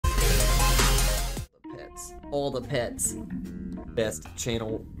pets. All the pets. Best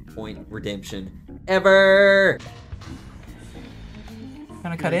channel point redemption ever.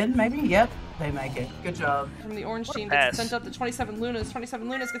 Gonna cut in, maybe? Yep, they make it. Good job. From the orange team gets sent up to 27 Lunas. 27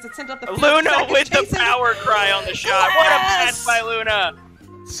 Lunas gets it sent up to Luna with the power cry on the shot. What a pass by Luna!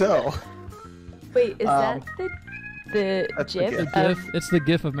 So. Wait, is that the GIF? The GIF. It's the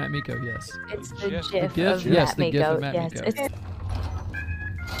GIF of Matt Miko. Yes. It's the GIF of Yes, Matt the GIF Miko. of Matt Yes, Miko. it's...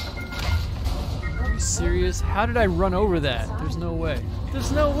 Are you serious? How did I run over that? There's no way.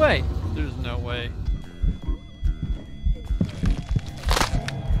 There's no way. There's no way.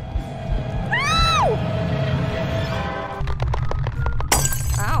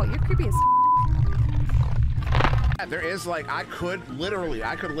 Wow, you're creepy as There is like, I could literally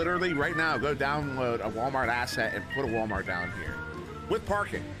right now go download a Walmart asset and put a Walmart down here with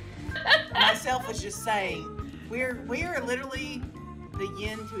parking. Myself was just saying, we are literally the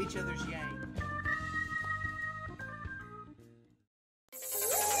yin to each other's yang.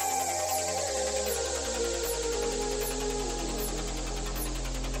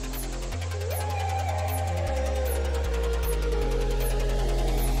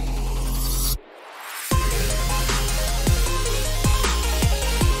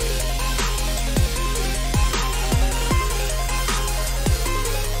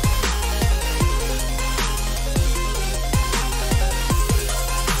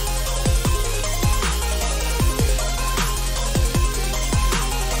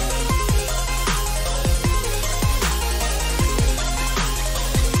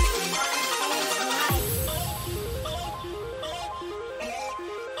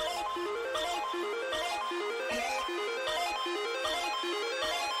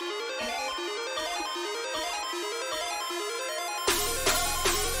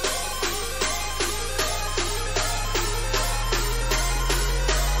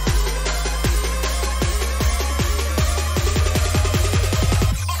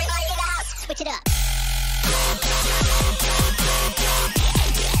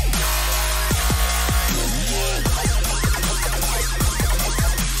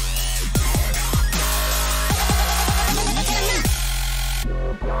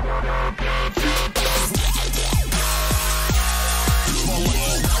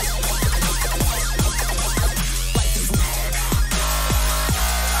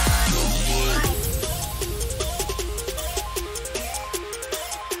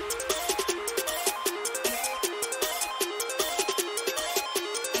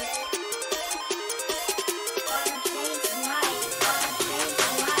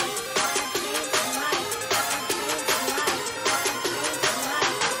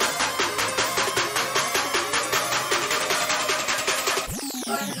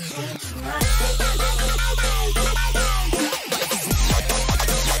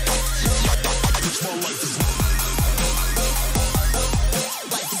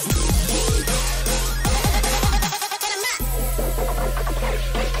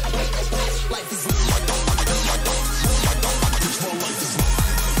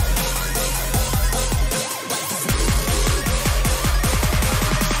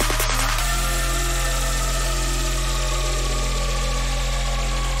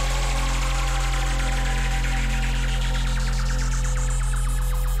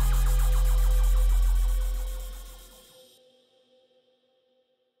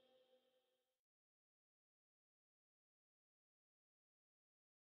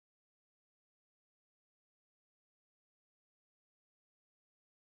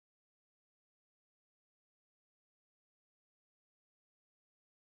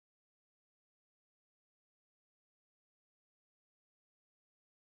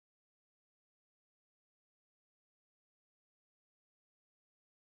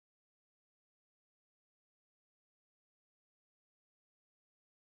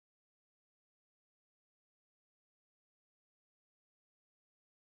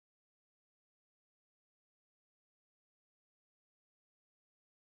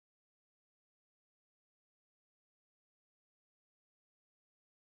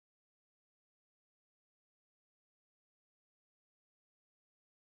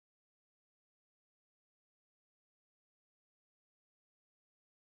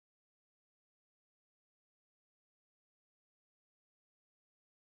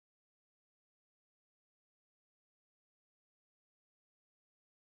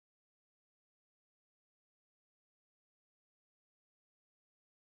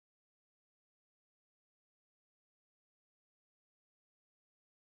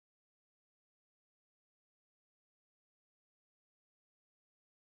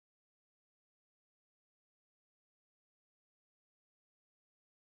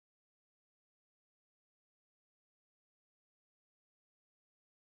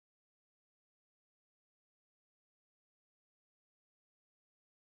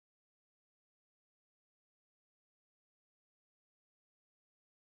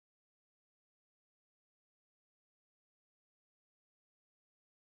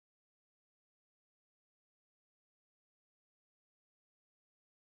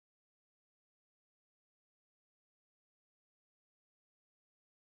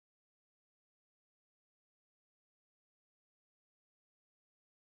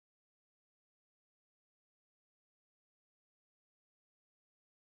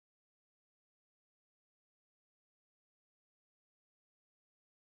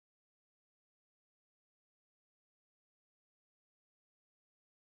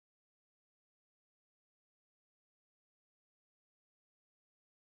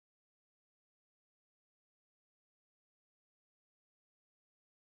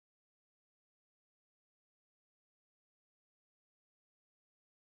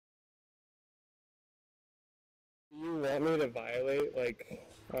 You want me to violate, like,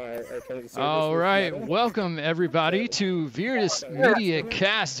 our terms of service? All right, welcome everybody to Virtus Media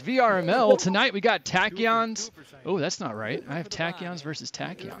Cast VRML. Tonight we got Tachyons. Oh, that's not right. I have Tachyons versus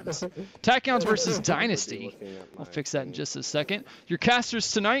Tachyons. Tachyons versus Dynasty. I'll fix that in just a second. Your casters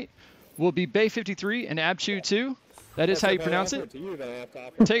tonight will be Bay53 and Abchu2. That is how you pronounce it.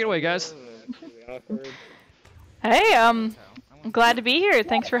 Take it away, guys. Hey, I'm glad to be here.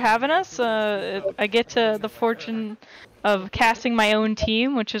 Thanks for having us. I get the fortune of casting my own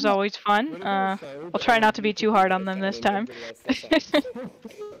team, which is always fun. I'll try not to be too hard on them this time.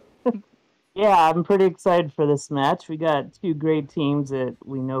 Yeah, I'm pretty excited for this match. We got two great teams that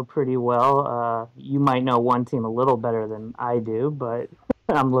we know pretty well. You might know one team a little better than I do, but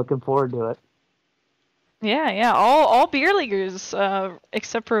I'm looking forward to it. Yeah, all beer leaguers,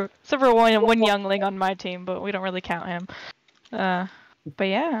 except for one youngling on my team, but we don't really count him. But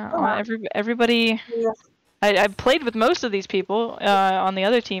yeah, everybody. I played with most of these people on the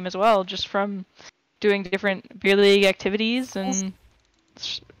other team as well, just from doing different beer league activities and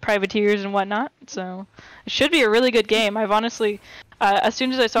privateers and whatnot. So it should be a really good game. I've honestly, as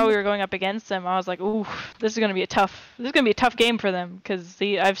soon as I saw we were going up against them, I was like, "Ooh, this is gonna be a tough game for them," because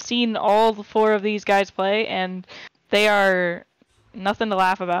I've seen all four of these guys play, and they are nothing to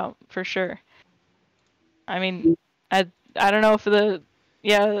laugh about for sure. I mean, I don't know if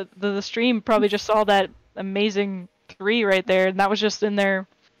the stream probably just saw that amazing 3 right there, and that was just in their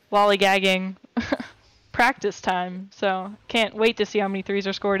lollygagging practice time. So can't wait to see how many 3s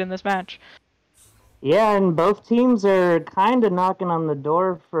are scored in this match. Yeah, and both teams are kind of knocking on the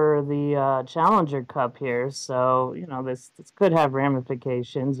door for the Challenger Cup here, so this could have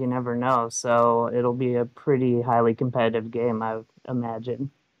ramifications. You never know. So it'll be a pretty highly competitive game, I would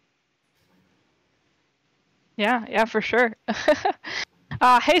imagine. Yeah, for sure.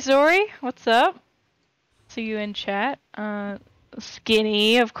 Hey Zori, what's up? See you in chat.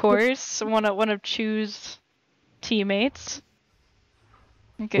 Skinny, of course, one of Chu's teammates.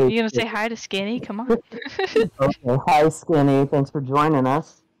 Okay, you gonna say hi to Skinny? Come on. Okay, hi Skinny. Thanks for joining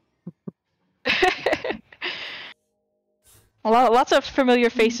us. Lots of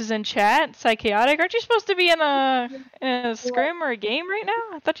familiar faces in chat. Psychotic, aren't you supposed to be in a scrim or a game right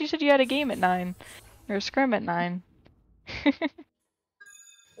now? I thought you said you had a game at 9 or a scrim at 9.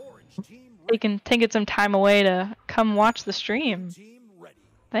 Taking some time away to come watch the stream.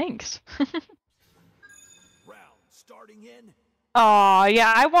 Thanks. Aw,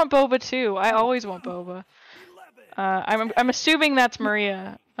 yeah, I want boba too. I always want boba. I'm assuming that's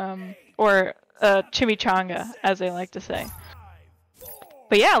Maria, or chimichanga, as they like to say.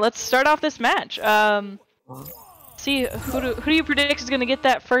 But yeah, let's start off this match. See, who do you predict is gonna get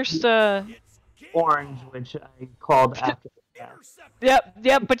that first? Orange, which I called after.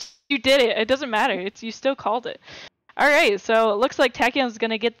 Yep, but you did it. It doesn't matter. You still called it. Alright, so it looks like Tachyons is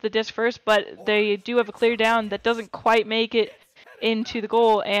going to get the disc first, but they do have a clear down that doesn't quite make it into the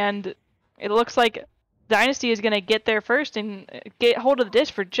goal, and it looks like Dynasty is going to get there first and get hold of the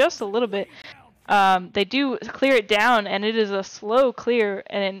disc for just a little bit. They do clear it down, and it is a slow clear,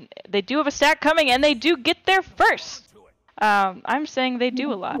 and they do have a stack coming, and they do get there first. I'm saying they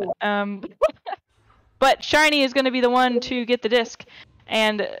do a lot. But Shiny is going to be the one to get the disc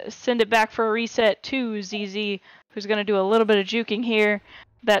and send it back for a reset to ZZ, who's going to do a little bit of juking here.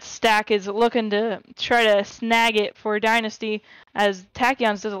 That stack is looking to try to snag it for Dynasty, as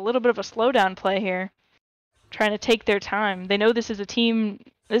Tachyons does a little bit of a slowdown play here, trying to take their time. They know this is a team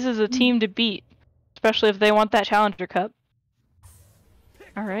to beat, especially if they want that Challenger Cup.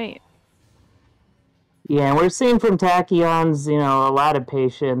 All right. Yeah, and we're seeing from Tachyons, a lot of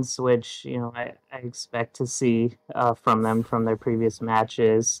patience, which, I expect to see from them from their previous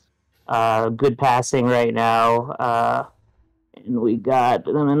matches. Good passing right now. And we got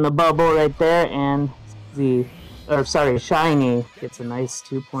them in the bubble right there, and Shiny gets a nice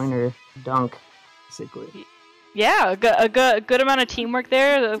 2-pointer dunk, basically. Yeah, a good amount of teamwork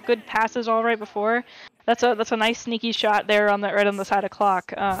there. Good passes all right before. That's a nice sneaky shot there right on the side of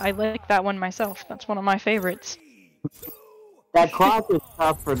clock. I like that one myself. That's one of my favorites. That clock is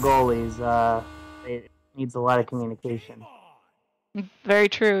tough for goalies. It needs a lot of communication. Very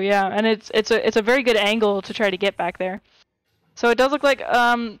true, yeah, and it's a very good angle to try to get back there. So it does look like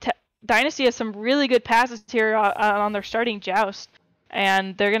Dynasty has some really good passes here on their starting joust,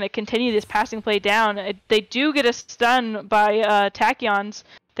 and they're going to continue this passing play down. They do get a stun by Tachyons.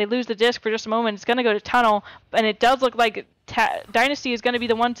 They lose the disc for just a moment. It's going to go to tunnel, and it does look like Dynasty is going to be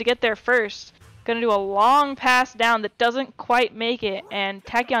the one to get there first. Going to do a long pass down that doesn't quite make it, and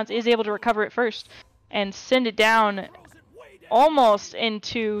Tachyons is able to recover it first and send it down. almost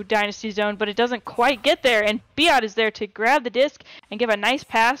into Dynasty zone, but it doesn't quite get there, and Biot is there to grab the disc and give a nice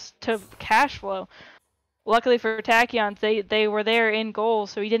pass to Cashflow. Luckily for Tachyons, they were there in goal,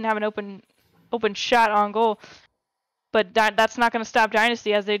 so he didn't have an open shot on goal. But that's not going to stop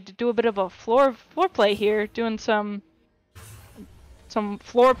Dynasty as they do a bit of a floor play here, doing some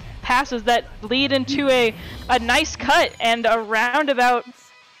floor passes that lead into a nice cut and a roundabout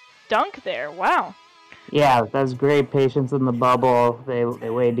dunk there. Wow. Yeah, that was great patience in the bubble. They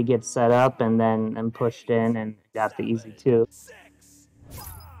waited to get set up and then pushed in and got the easy 2.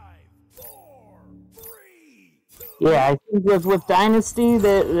 Yeah, I think with Dynasty,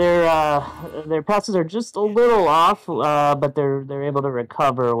 their passes are just a little off, but they're able to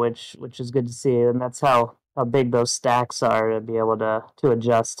recover, which is good to see, and that's how big those stacks are to be able to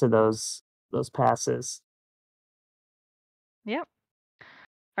adjust to those passes. Yep.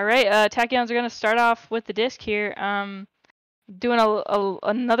 All right, Tachyons are going to start off with the disc here, doing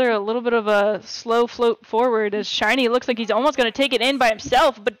another little bit of a slow float forward as Shiny looks like he's almost going to take it in by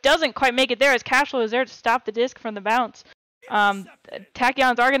himself, but doesn't quite make it there as Cashflow is there to stop the disc from the bounce.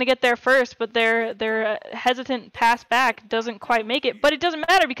 Tachyons are going to get there first, but their hesitant pass back doesn't quite make it. But it doesn't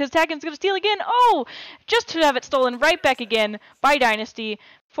matter because Tachyons going to steal again. Oh, just to have it stolen right back again by Dynasty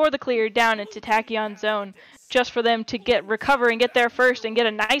for the clear down into Tachyon zone, just for them to recover and get there first and get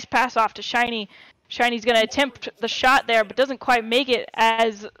a nice pass off to Shiny. Shiny's going to attempt the shot there, but doesn't quite make it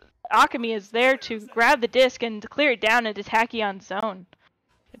as Akami is there to grab the disc and to clear it down into Tachyon zone.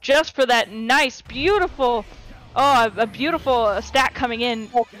 Just for that nice, beautiful, a beautiful stack coming in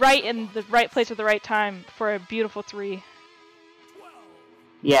right in the right place at the right time for a beautiful 3.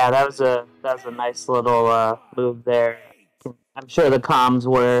 Yeah, that was a nice little move there. I'm sure the comms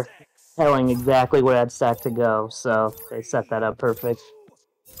were telling exactly where that stack to go, so they set that up perfect.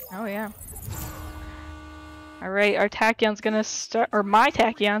 Oh yeah. All right, our Tachyons gonna start, or my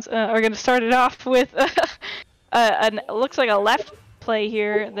Tachyons are gonna start it off with looks like a left play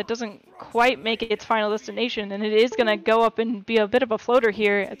here that doesn't quite make it its final destination, and it is gonna go up and be a bit of a floater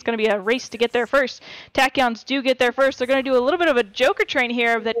here. It's gonna be a race to get there first. Tachyons do get there first. They're gonna do a little bit of a Joker train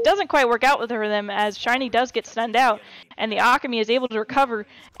here that doesn't quite work out with them as Shiny does get stunned out, and the Akami is able to recover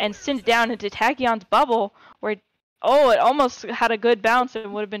and send it down into Tachyon's bubble where it almost had a good bounce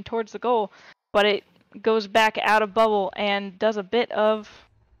and would have been towards the goal, but it goes back out of bubble and does a bit of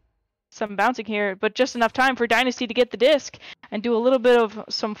some bouncing here, but just enough time for Dynasty to get the disc and do a little bit of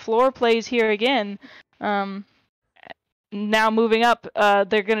some floor plays here again. Now moving up,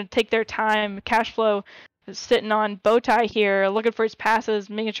 they're going to take their time. Cashflow is sitting on Bowtie here, looking for his passes,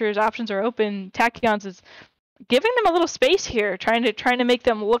 making sure his options are open. Tachyons is giving them a little space here, trying to make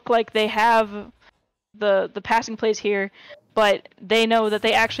them look like they have the passing plays here, but they know that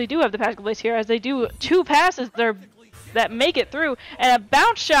they actually do have the passing plays here as they do 2 passes that make it through, and a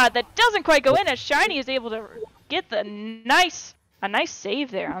bounce shot that doesn't quite go in as Shiny is able to get a nice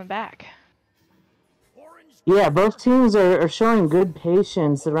save there on the back. Yeah, both teams are showing good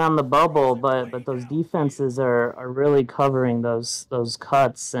patience around the bubble, but those defenses are really covering those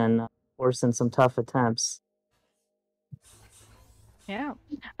cuts and forcing some tough attempts. Yeah,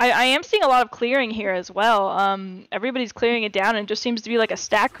 I am seeing a lot of clearing here as well. Everybody's clearing it down, and it just seems to be like a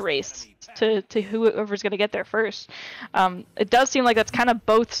stack race to whoever's going to get there first. It does seem like that's kind of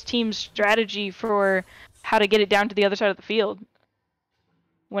both teams' strategy for how to get it down to the other side of the field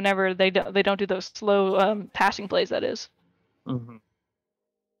whenever they don't do those slow passing plays, that is. Mm-hmm.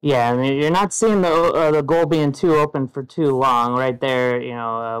 Yeah, I mean, you're not seeing the goal being too open for too long. Right there, you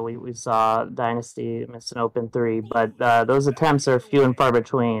know, we saw Dynasty miss an open 3, but those attempts are few and far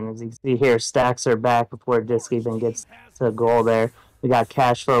between. As you can see here, stacks are back before disc even gets to goal there. We got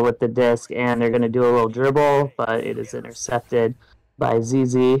Cashflow with the disc, and they're going to do a little dribble, but it is intercepted by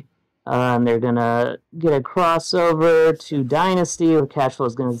ZZ. They're going to get a crossover to Dynasty, where Cashflow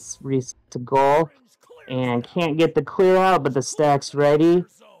is going to reset to goal, and can't get the clear out, but the stack's ready.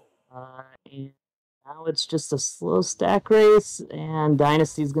 And now it's just a slow stack race, and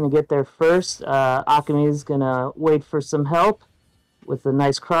Dynasty's going to get there first. Akami's going to wait for some help with a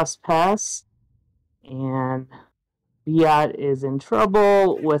nice cross pass, and Biot is in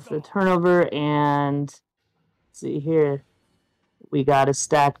trouble with the turnover, and let's see here, we got a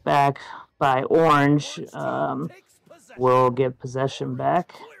stack back by Orange. We'll get possession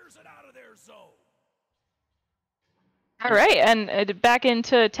back. All right, and back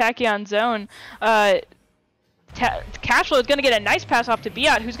into Tachyon zone. Cashflow is going to get a nice pass off to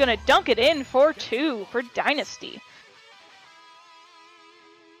Biot, who's going to dunk it in for 2 for Dynasty.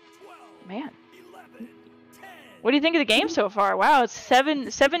 Man. What do you think of the game so far? Wow, it's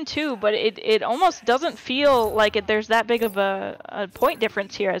 7-2, but it almost doesn't feel like there's that big of a point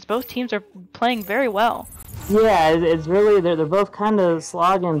difference here, as both teams are playing very well. Yeah, it's really they're both kind of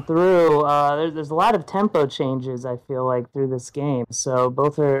slogging through. There's a lot of tempo changes, I feel like, through this game. So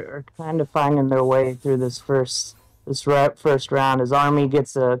both are kind of finding their way through this first round. As Army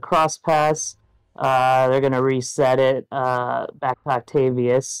gets a cross pass, they're gonna reset it back to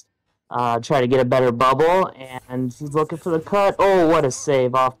Octavius. Try to get a better bubble, and he's looking for the cut. Oh, what a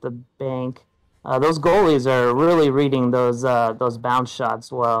save off the bank! Those goalies are really reading those bounce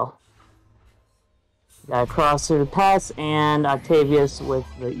shots well. Got a crosser to pass, and Octavius with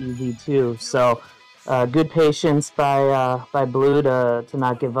the EV2. So, good patience by Blue to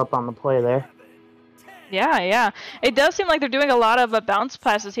not give up on the play there. Yeah. It does seem like they're doing a lot of bounce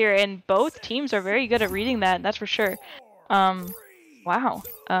passes here, and both teams are very good at reading that. That's for sure. Wow.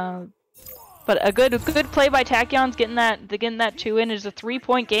 But a good play by Tachyons, getting that 2 in. Is a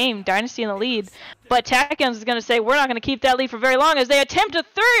 3-point game. Dynasty in the lead. But Tachyons is going to say, we're not going to keep that lead for very long, as they attempt a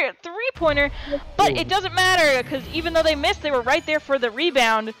three-pointer. But it doesn't matter, because even though they missed, they were right there for the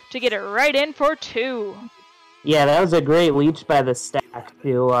rebound to get it right in for 2. Yeah, that was a great leech by the stack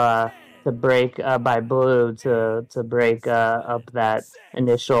to break by Blue to break up that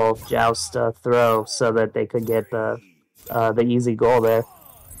initial joust throw, so that they could get the easy goal there.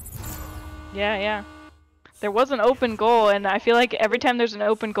 Yeah. There was an open goal, and I feel like every time there's an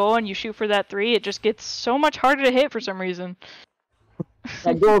open goal and you shoot for that 3, it just gets so much harder to hit for some reason.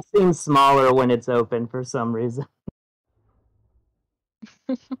 That goal seems smaller when it's open for some reason.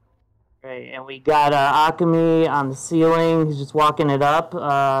 Right, and we got Akami on the ceiling. He's just walking it up.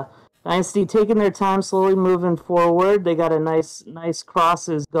 Dynasty taking their time, slowly moving forward. They got a nice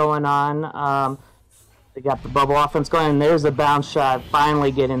crosses going on. They got the bubble offense going, and there's a bounce shot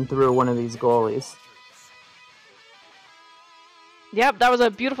finally getting through one of these goalies. Yep, that was a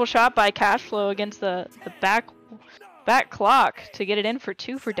beautiful shot by Cashflow against the back clock to get it in for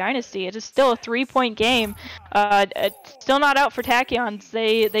 2 for Dynasty. It is still a 3-point game. Still not out for Tachyons.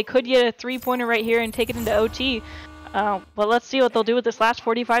 They could get a 3-pointer right here and take it into OT. But let's see what they'll do with this last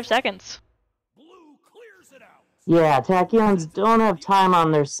 45 seconds. Yeah, Tachyons don't have time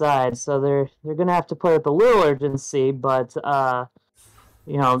on their side, so they're gonna have to play with a little urgency. But at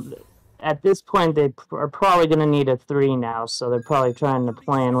this point they are probably gonna need a 3 now, so they're probably trying to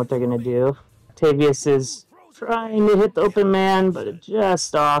plan what they're gonna do. Octavius is trying to hit the open man, but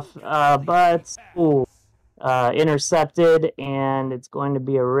just off. Intercepted, and it's going to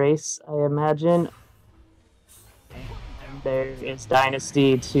be a race, I imagine. And there is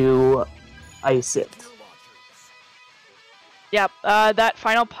Dynasty to ice it. Yep, that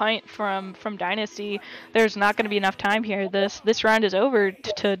final point from Dynasty, there's not going to be enough time here. This round is over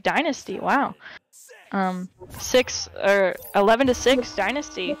to Dynasty. Wow. 11-6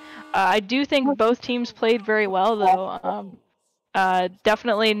 Dynasty. I do think both teams played very well, though.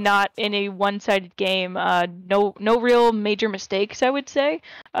 Definitely not in a one-sided game. No real major mistakes, I would say.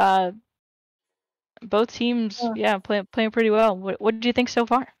 Both teams, playing pretty well. What did you think so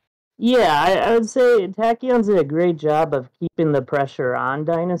far? Yeah, I would say Tachyons did a great job of keeping the pressure on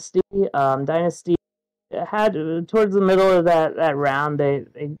Dynasty. Dynasty had, towards the middle of that round, they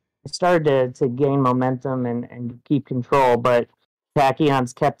started to gain momentum and keep control, but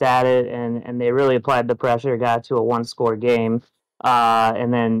Tachyons kept at it, and they really applied the pressure, got to a 1-score game.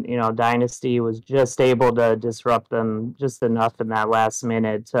 And then, Dynasty was just able to disrupt them just enough in that last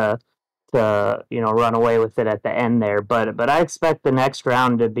minute to run away with it at the end there. But I expect the next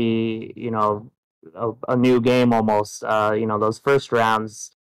round to be, a new game almost. Those first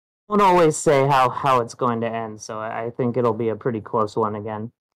rounds don't always say how it's going to end, so I think it'll be a pretty close one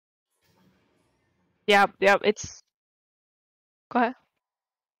again. Yeah, it's... Go ahead.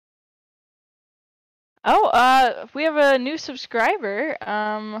 Oh, we have a new subscriber.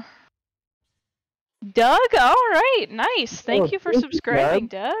 Doug? Alright, nice. Thank you for subscribing,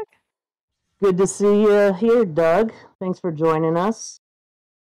 Doug. Good to see you here, Doug. Thanks for joining us.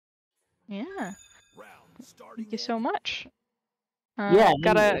 Yeah. Thank you so much.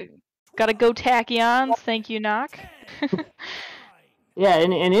 Gotta go Tachyons. Thank you, Knock. Yeah,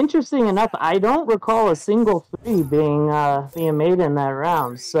 and interesting enough, I don't recall a single 3 being made in that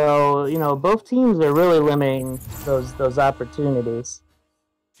round. So, both teams are really limiting those opportunities.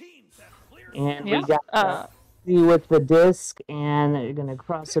 And we got with the disc, and they're going to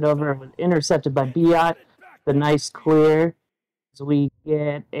cross it over, with intercepted by Biot. The nice clear. So we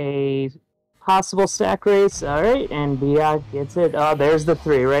get a possible stack race. All right, and Biot gets it. Oh, there's the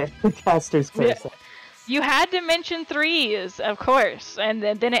 3, right? Caster's face. Yeah. You had to mention 3s, of course, and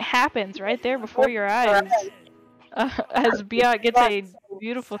then it happens right there before your eyes. as Biot gets a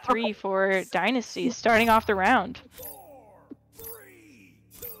beautiful 3 for Dynasty, starting off the round.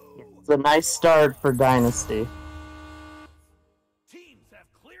 It's a nice start for Dynasty.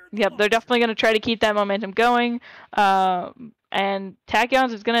 Yep, they're definitely going to try to keep that momentum going. And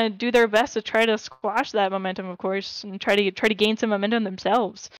Tachyons is going to do their best to try to squash that momentum, of course, and try to gain some momentum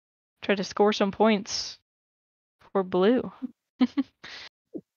themselves. Try to score some points for blue.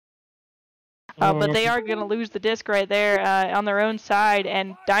 But they are going to lose the disc right there on their own side,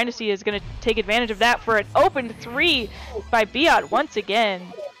 and Dynasty is going to take advantage of that for an open 3 by Biot once again.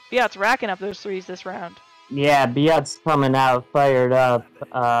 Biot's racking up those 3s this round. Yeah, Biot's coming out fired up,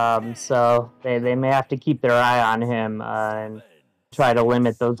 so they may have to keep their eye on him and try to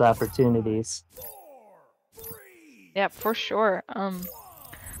limit those opportunities. Yeah, for sure.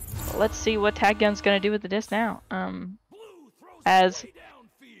 Let's see what Tachyon's going to do with the disc now. As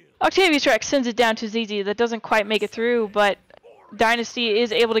Octavius Rex sends it down to ZZ, that doesn't quite make it through, but Dynasty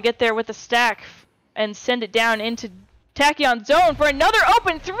is able to get there with a stack and send it down into Tachyon's zone for another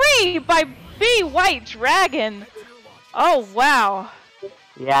open 3 by B White Dragon. Oh wow.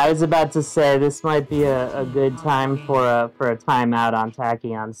 Yeah, I was about to say this might be a good time for a timeout on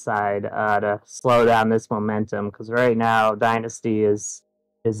Tachyon's side to slow down this momentum, because right now Dynasty is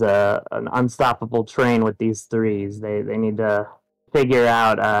an unstoppable train with these 3s. They need to figure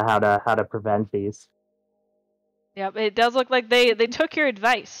out how to prevent these. Yep, it does look like they took your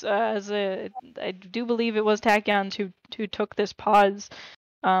advice. I do believe it was Tachyons who took this pause.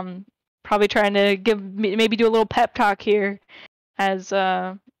 Probably trying to maybe do a little pep talk here, as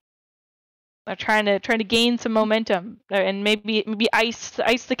they're trying to gain some momentum and maybe ice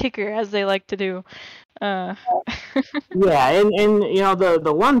the kicker, as they like to do. Yeah, and you know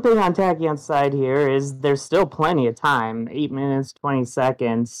the one thing on Tachyon's side here is there's still plenty of time. 8 minutes 20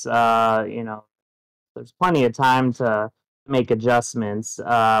 seconds. You know, there's plenty of time to make adjustments.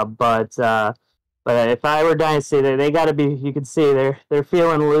 But if I were Dynasty, they got to be. You can see they're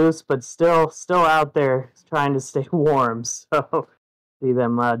feeling loose, but still out there trying to stay warm. So see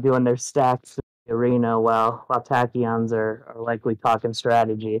them doing their stacks in the arena while Tachyons are likely talking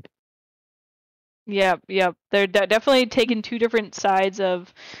strategy. Yep. They're definitely taking two different sides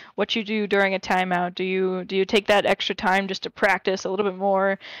of what you do during a timeout. Do you take that extra time just to practice a little bit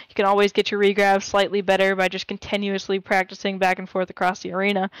more? You can always get your regrab slightly better by just continuously practicing back and forth across the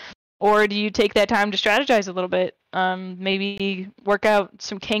arena. Or do you take that time to strategize a little bit? Maybe work out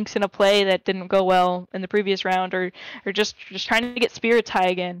some kinks in a play that didn't go well in the previous round, or just trying to get spirits high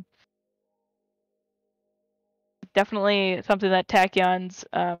again. Definitely something that Tachyons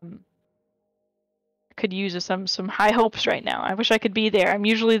could use some high hopes right now. I wish I could be there. I'm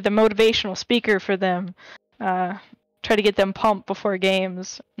usually the motivational speaker for them. Try to get them pumped before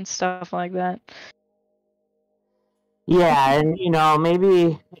games and stuff like that. Yeah, and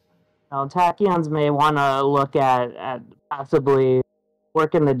maybe Tachyons may want to look at possibly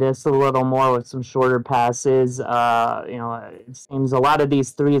working the disc a little more with some shorter passes. It seems a lot of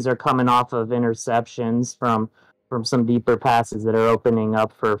these threes are coming off of interceptions from some deeper passes that are opening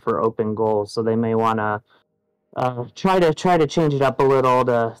up for open goals. So they may want to try to change it up a little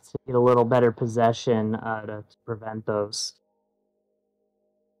to get a little better possession to prevent those.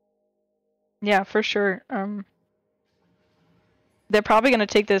 Yeah, for sure. They're probably going to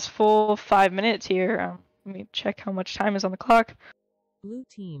take this full 5 minutes here. Let me check how much time is on the clock. Blue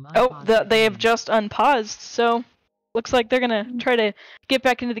team. They have just unpaused, so looks like they're going to try to get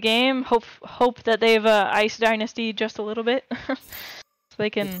back into the game. Hope that they've iced Dynasty just a little bit so they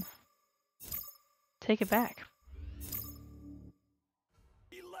can take it back.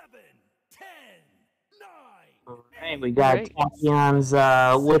 11, 10, 9. All right, we got Tachyons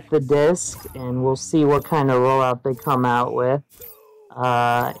with the disc, and we'll see what kind of rollout they come out with.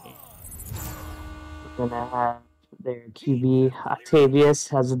 We're gonna have their QB Octavius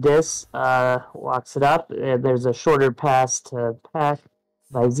has a disc, walks it up. There's a shorter pass to Pack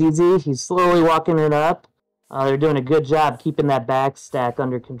by ZZ. He's slowly walking it up. They're doing a good job keeping that back stack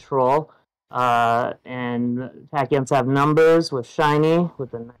under control. And Tachyons have numbers with Shiny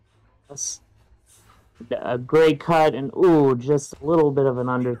with a great cut, and just a little bit of an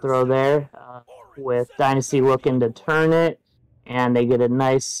underthrow there with Dynasty looking to turn it. And they get a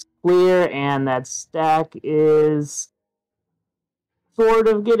nice clear, and that stack is sort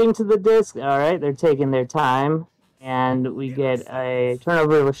of getting to the disc. All right, they're taking their time, and we get a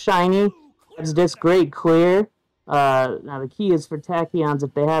turnover with Shiny. That's disc great clear. Now the key is for Tachyons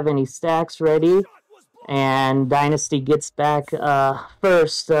if they have any stacks ready, and Dynasty gets back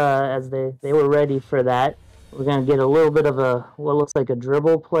first as they were ready for that. We're going to get a little bit of what looks like a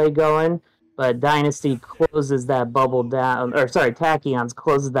dribble play going. but Dynasty closes that bubble down, or sorry, Tachyons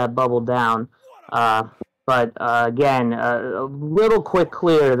closes that bubble down. But again, a little quick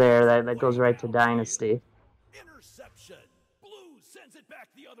clear there that goes right to Dynasty. Interception. Blue sends it back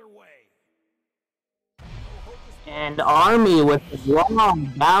the other way. And Army with the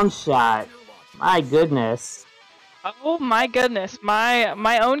long bounce shot. My goodness. Oh my goodness,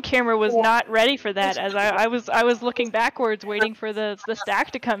 my own camera was not ready for that. As I was looking backwards, waiting for the stack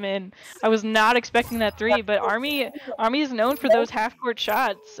to come in. I was not expecting that 3, but Army is known for those half court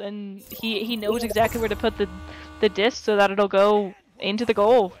shots, and he knows exactly where to put the disc so that it'll go into the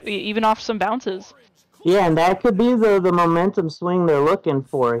goal, even off some bounces. Yeah, and that could be the momentum swing they're looking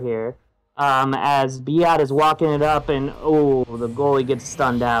for here. As Biot is walking it up, and the goalie gets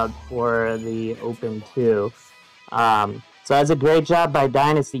stunned out for the open 2. So that's a great job by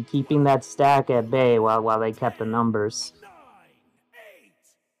Dynasty keeping that stack at bay while they kept the numbers.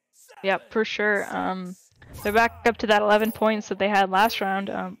 Yep, for sure. They're back up to that 11 points that they had last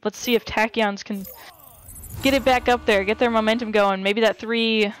round. Let's see if Tachyons can get it back up there, get their momentum going. Maybe that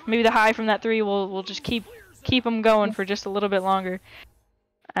 3, maybe the high from that 3 will just keep them going for just a little bit longer.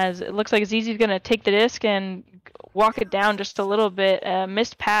 As it looks like Zizi's going to take the disc and walk it down just a little bit.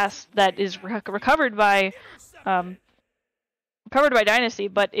 Missed pass that is recovered by Dynasty,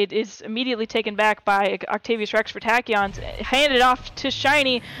 but it is immediately taken back by Octavius Rex for Tachyons. Handed off to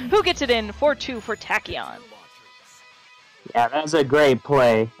Shiny, who gets it in 4-2 for Tachyon. Yeah, that was a great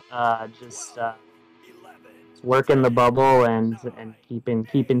play. Just working the bubble and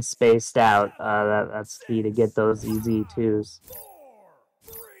keeping spaced out. That's key to get those easy 2s.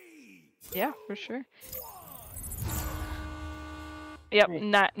 Yeah, for sure. Yep,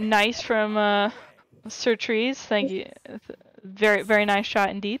 nice from Sir Trees. Thank you. Very, very nice shot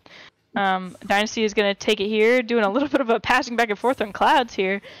indeed. Dynasty is going to take it here, doing a little bit of a passing back and forth on Clouds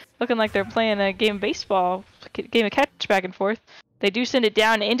here. Looking like they're playing a game of baseball, game of catch back and forth. They do send it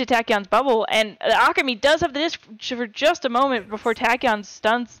down into Tachyon's bubble, and Akami does have the disc for just a moment before Tachyon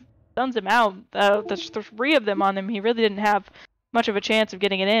stuns him out. There's 3 of them on him. He really didn't have much of a chance of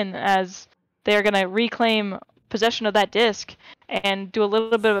getting it in, as they're going to reclaim possession of that disc and do a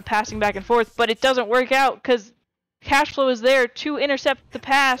little bit of a passing back and forth, but it doesn't work out because Cashflow is there to intercept the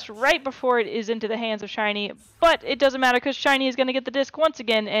pass right before it is into the hands of Shiny, but it doesn't matter because Shiny is going to get the disc once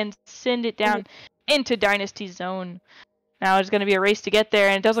again and send it down into Dynasty's zone. Now it's going to be a race to get there,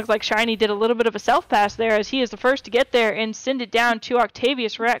 and it does look like Shiny did a little bit of a self-pass there, as he is the first to get there and send it down to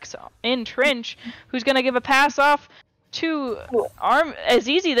Octavius Rex in Trench, who's going to give a pass off to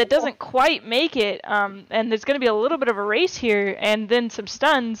Azizi that doesn't quite make it, and there's going to be a little bit of a race here, and then some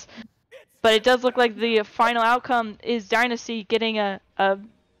stuns, but it does look like the final outcome is Dynasty getting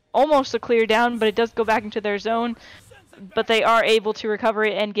almost a clear down, but it does go back into their zone, but they are able to recover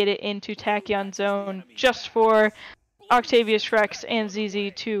it and get it into Tachyon's zone, just for Octavius Rex and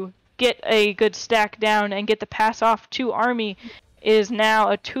ZZ to get a good stack down and get the pass off to Army. Is now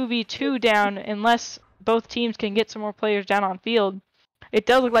a 2v2 down unless both teams can get some more players down on field. It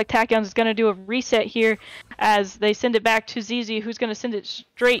does look like Tachyons is going to do a reset here as they send it back to ZZ, who's going to send it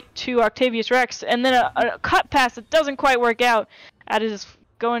straight to Octavius Rex, and then a cut pass that doesn't quite work out. That is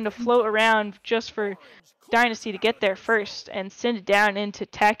going to float around just for Dynasty to get there first and send it down into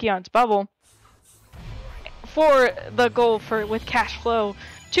Tachyon's bubble for the goal with cash flow.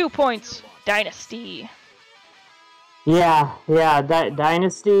 2 points, Dynasty. Yeah,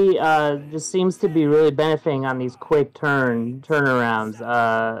 Dynasty just seems to be really benefiting on these quick turnarounds.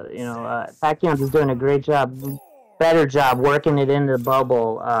 Tachyons is doing a great job, better job working it into the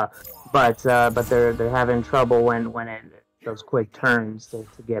bubble, but they're having trouble when those quick turns to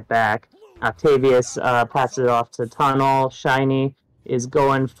get back. Octavius passes it off to Tunnel. Shiny is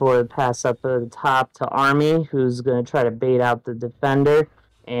going for the pass up at the top to Army, who's going to try to bait out the defender.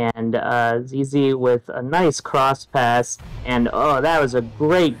 And ZZ with a nice cross pass, and that was a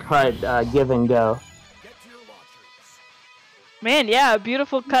great cut, give and go. Man, yeah, a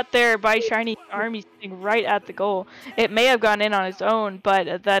beautiful cut there by Shiny. Army sitting right at the goal. It may have gone in on its own,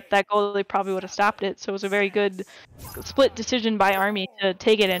 but that goalie probably would have stopped it. So it was a very good split decision by Army to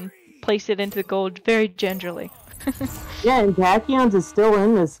take it and place it into the goal very gingerly. Yeah, and Tachyons is still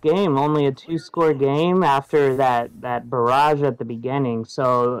in this game, only a 2-score game after that barrage at the beginning.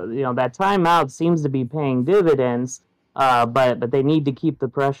 So, that timeout seems to be paying dividends, but they need to keep the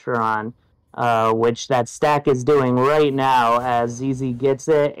pressure on, which that stack is doing right now as ZZ gets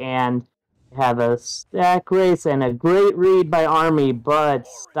it, and have a stack race and a great read by Army, but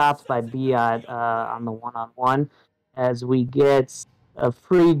stopped by Biot on the one-on-one as we get a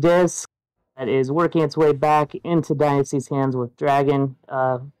free disc that is working its way back into Dynasty's hands with Dragon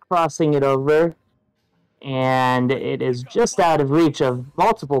crossing it over, and it is just out of reach of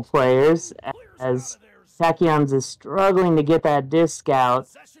multiple players as Tachyons is struggling to get that disc out,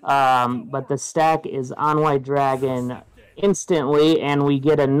 but the stack is on White Dragon instantly, and we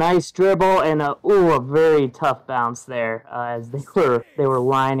get a nice dribble and a very tough bounce there as they were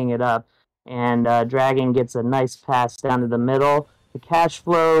lining it up, and Dragon gets a nice pass down to the middle to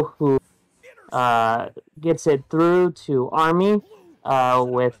Cashflow, who gets it through to Army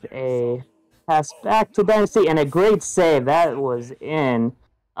with a pass back to Dynasty, and a great save that was in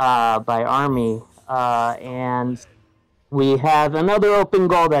by Army, and we have another open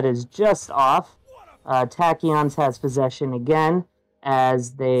goal that is just off. Tachyons has possession again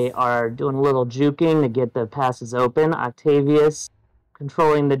as they are doing a little juking to get the passes open. Octavius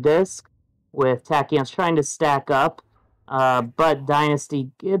controlling the disc with Tachyons trying to stack up, but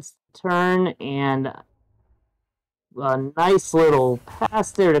Dynasty gets the turn and a nice little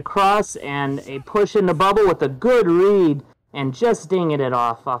pass there to cross and a push in the bubble with a good read and just dinging it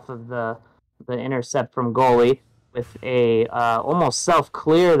off of the intercept from goalie with a almost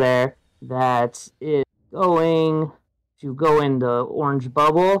self-clear there that is going to go in the orange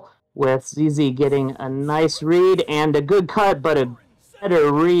bubble with ZZ getting a nice read and a good cut, but a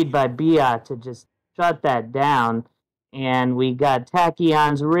better read by Biat to just shut that down. And we got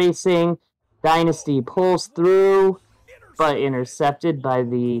Tachyons racing. Dynasty pulls through, but intercepted by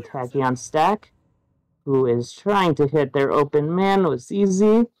the Tachyon stack, who is trying to hit their open man with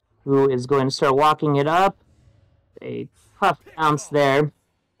ZZ, who is going to start walking it up. A tough bounce there,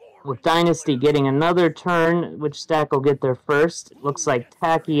 with Dynasty getting another turn, which stack will get there first. It looks like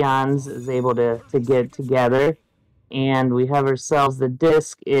Tachyons is able to get together. And we have ourselves, the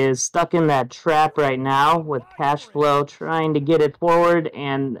disc is stuck in that trap right now with Cashflow trying to get it forward,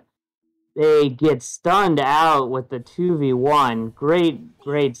 and they get stunned out with the 2v1.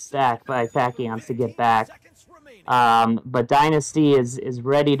 Great stack by Tachyons to get back. But Dynasty is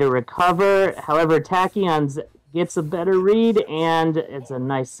ready to recover. However, Tachyons gets a better read, and it's a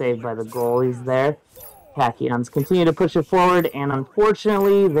nice save by the goalies there. Tachyons continue to push it forward, and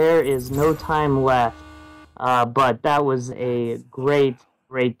unfortunately, there is no time left. But that was a great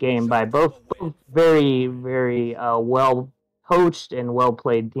game by both very well coached and well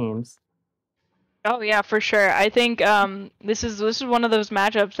played teams. Oh yeah, for sure. I think this is one of those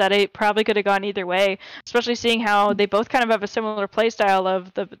matchups that it probably could have gone either way, especially seeing how they both kind of have a similar play style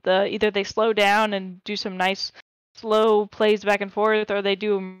of the either they slow down and do some nice slow plays back and forth, or they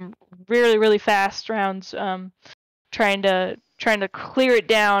do really fast rounds, trying to clear it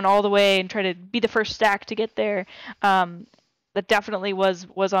down all the way and try to be the first stack to get there. That definitely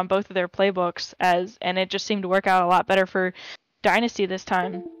was on both of their playbooks, and it just seemed to work out a lot better for Dynasty this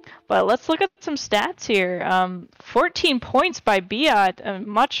time. But let's look at some stats here. 14 points by Biat, a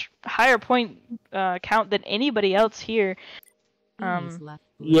much higher point count than anybody else here.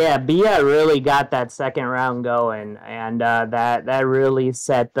 Yeah, Biat really got that second round going, and that really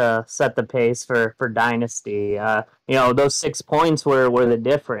set the pace for Dynasty. Those 6 points were the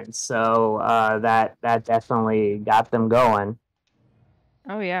difference, so that definitely got them going.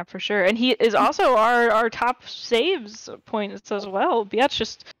 Oh yeah, for sure. And he is also our top saves points as well. Biat's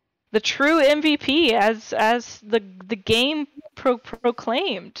just the true MVP as the game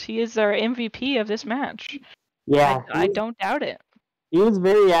proclaimed. He is our MVP of this match. Yeah, I don't doubt it. He was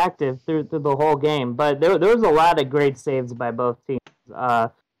very active through the whole game, but there was a lot of great saves by both teams.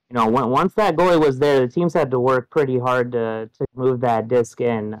 Once that goalie was there, the teams had to work pretty hard to move that disc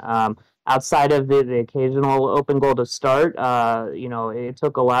in. Outside of the occasional open goal to start, it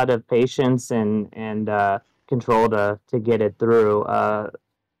took a lot of patience and control to get it through.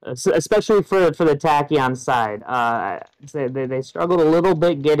 Especially for the Tachyon side, they struggled a little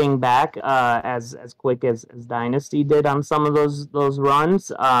bit getting back as quick as Dynasty did on some of those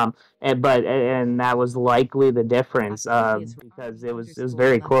runs, and that was likely the difference because it was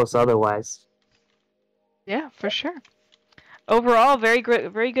very close otherwise. Yeah, for sure. Overall, very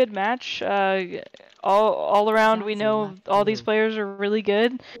good match. All around, we know all these players are really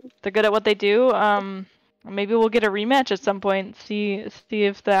good. They're good at what they do. Maybe we'll get a rematch at some point. See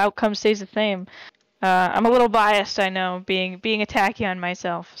if the outcome stays the same. I'm a little biased, I know, being a Tachyon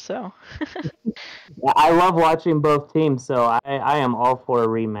myself. So. I love watching both teams, so I am all for a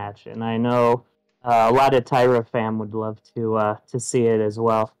rematch, and I know a lot of Tyra fam would love to see it as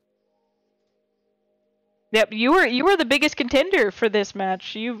well. Yep, you were the biggest contender for this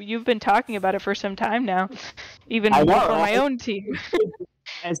match. You've been talking about it for some time now, even for my own team.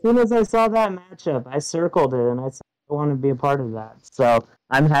 As soon as I saw that matchup, I circled it and I said I want to be a part of that. So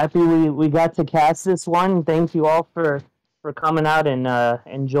I'm happy we got to cast this one. Thank you all for coming out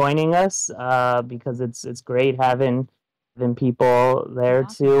and joining us because it's great having people there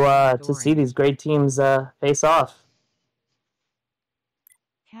to see these great teams face off.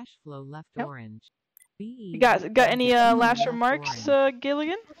 Cash flow left Yep. orange. You got any last remarks,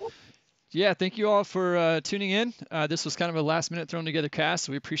 Gilligan? Yeah, thank you all for tuning in. This was kind of a last-minute thrown together cast,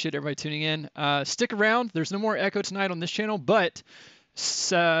 so we appreciate everybody tuning in. Stick around. There's no more Echo tonight on this channel, but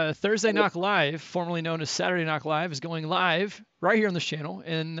Thursday Knock Live, formerly known as Saturday Knock Live, is going live right here on this channel,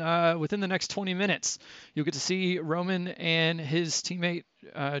 and within the next 20 minutes, you'll get to see Roman and his teammate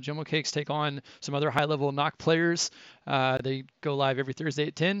Jumbo Cakes take on some other high-level Knock players. They go live every Thursday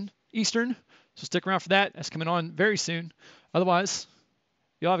at 10 Eastern, so stick around for that. That's coming on very soon. Otherwise,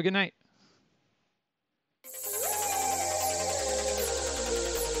 y'all have a good night.